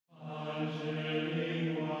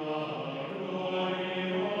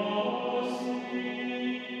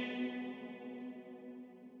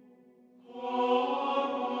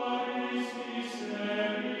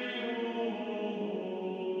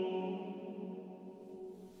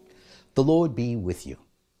The Lord be with you.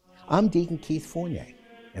 I'm Deacon Keith Fournier,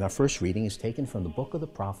 and our first reading is taken from the book of the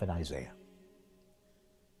prophet Isaiah.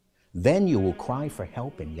 Then you will cry for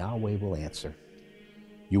help, and Yahweh will answer.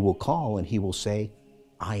 You will call, and he will say,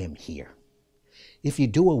 I am here. If you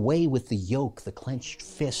do away with the yoke, the clenched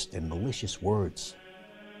fist, and malicious words,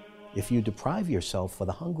 if you deprive yourself for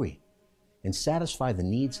the hungry and satisfy the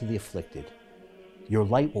needs of the afflicted, your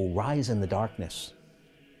light will rise in the darkness,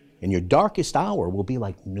 and your darkest hour will be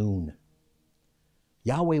like noon.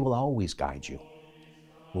 Yahweh will always guide you,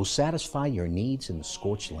 will satisfy your needs in the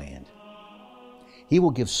scorched land. He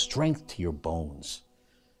will give strength to your bones,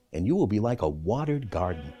 and you will be like a watered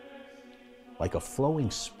garden, like a flowing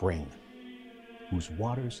spring, whose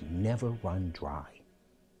waters never run dry.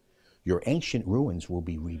 Your ancient ruins will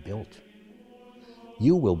be rebuilt.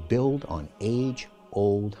 You will build on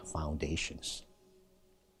age-old foundations.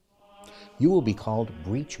 You will be called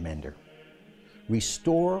Breach-mender,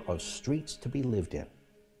 restorer of streets to be lived in.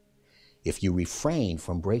 If you refrain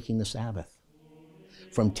from breaking the Sabbath,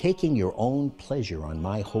 from taking your own pleasure on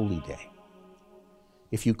my holy day,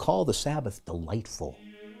 if you call the Sabbath delightful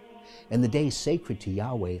and the day sacred to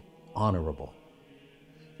Yahweh honorable,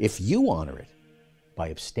 if you honor it by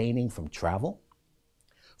abstaining from travel,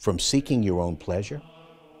 from seeking your own pleasure,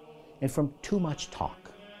 and from too much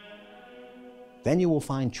talk, then you will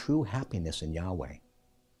find true happiness in Yahweh,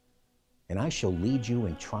 and I shall lead you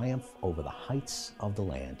in triumph over the heights of the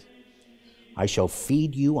land. I shall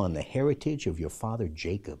feed you on the heritage of your father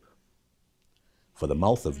Jacob, for the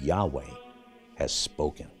mouth of Yahweh has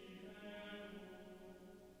spoken.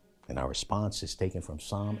 And our response is taken from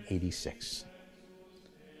Psalm 86.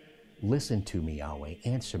 Listen to me, Yahweh,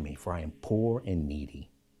 answer me, for I am poor and needy.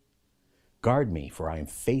 Guard me, for I am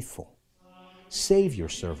faithful. Save your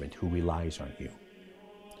servant who relies on you.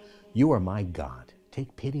 You are my God.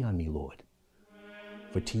 Take pity on me, Lord.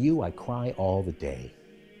 For to you I cry all the day.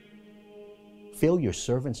 Fill your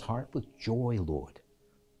servant's heart with joy, Lord.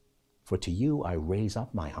 For to you I raise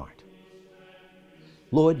up my heart.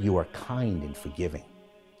 Lord, you are kind and forgiving,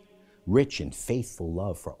 rich in faithful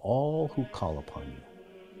love for all who call upon you.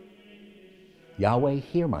 Yahweh,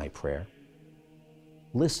 hear my prayer.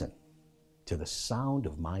 Listen to the sound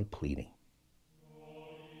of my pleading.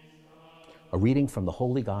 A reading from the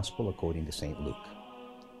Holy Gospel according to St. Luke.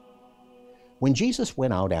 When Jesus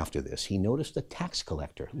went out after this, he noticed a tax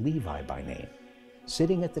collector, Levi by name,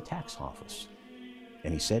 sitting at the tax office.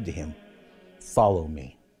 And he said to him, Follow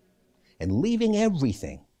me. And leaving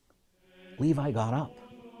everything, Levi got up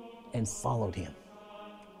and followed him.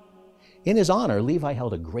 In his honor, Levi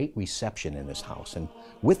held a great reception in his house, and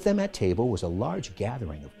with them at table was a large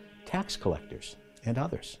gathering of tax collectors and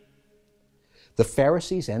others. The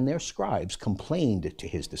Pharisees and their scribes complained to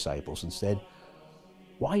his disciples and said,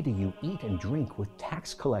 Why do you eat and drink with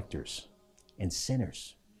tax collectors and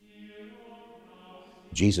sinners?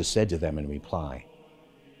 Jesus said to them in reply,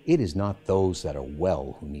 It is not those that are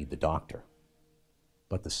well who need the doctor,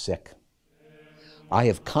 but the sick. I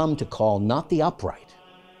have come to call not the upright,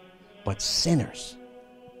 but sinners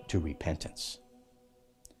to repentance.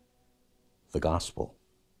 The Gospel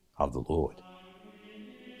of the Lord.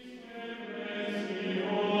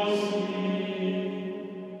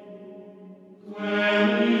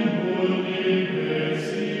 When